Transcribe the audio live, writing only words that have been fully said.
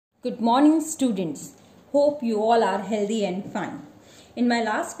Good morning students. Hope you all are healthy and fine. In my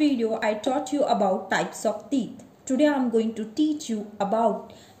last video I taught you about types of teeth. Today I am going to teach you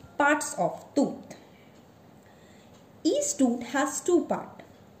about parts of tooth. Each tooth has two parts,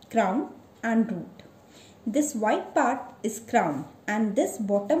 crown and root. This white part is crown and this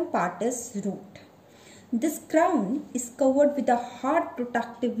bottom part is root. This crown is covered with a hard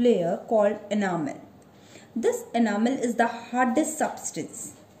protective layer called enamel. This enamel is the hardest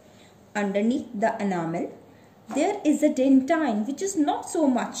substance. Underneath the enamel, there is a dentine which is not so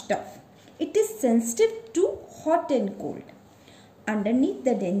much tough. It is sensitive to hot and cold. Underneath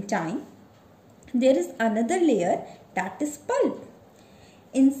the dentine, there is another layer that is pulp.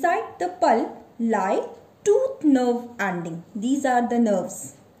 Inside the pulp lie tooth nerve ending. These are the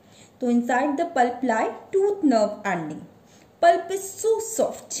nerves. So inside the pulp lie tooth nerve ending. Pulp is so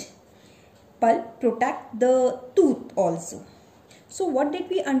soft. Pulp protect the tooth also. So what did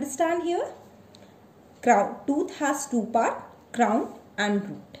we understand here? Crown. Tooth has two parts, crown and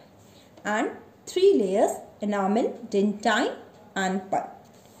root. And three layers, enamel, dentine and pulp.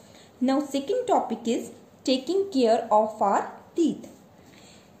 Now second topic is taking care of our teeth.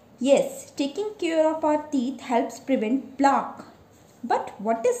 Yes, taking care of our teeth helps prevent plaque. But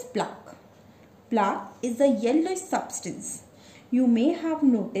what is plaque? Plaque is a yellowish substance. You may have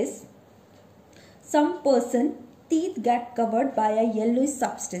noticed some person teeth get covered by a yellowish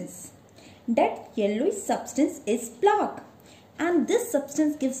substance. That yellowish substance is plaque, and this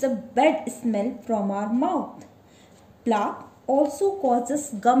substance gives a bad smell from our mouth. Plaque also causes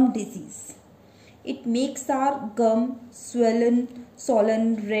gum disease. It makes our gum swollen,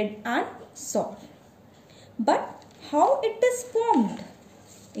 red and sore. But how it is formed?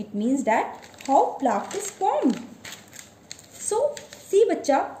 It means that how plaque is formed. So see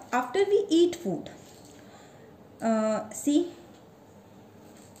bacha, after we eat food,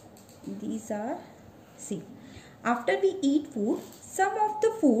 after we eat food, some of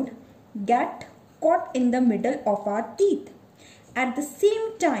the food get caught in the middle of our teeth. At the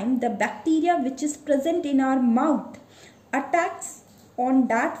same time, the bacteria which is present in our mouth attacks on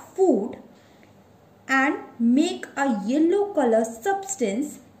that food and make a yellow color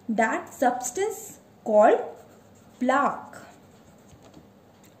substance. That substance called plaque.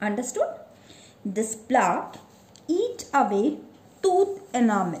 Understood? This plaque eat away tooth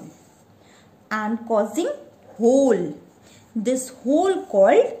enamel and causing hole. This hole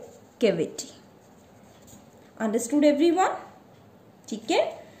called cavity. Understood everyone?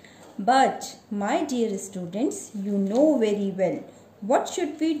 Okay? But my dear students, you know very well what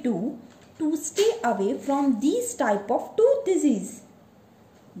should we do to stay away from these type of tooth disease.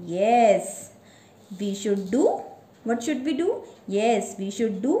 Yes, we should do. What should we do? Yes, we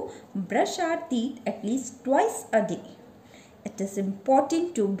should do brush our teeth at least twice a day. It is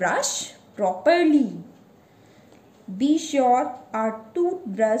important to brush properly. Be sure our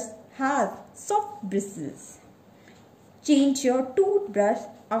toothbrush has soft bristles. Change your toothbrush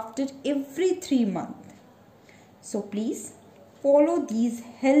after every 3 months. So please follow these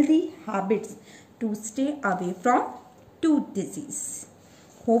healthy habits to stay away from tooth disease.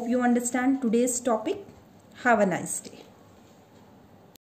 Hope you understand today's topic. Have a nice day.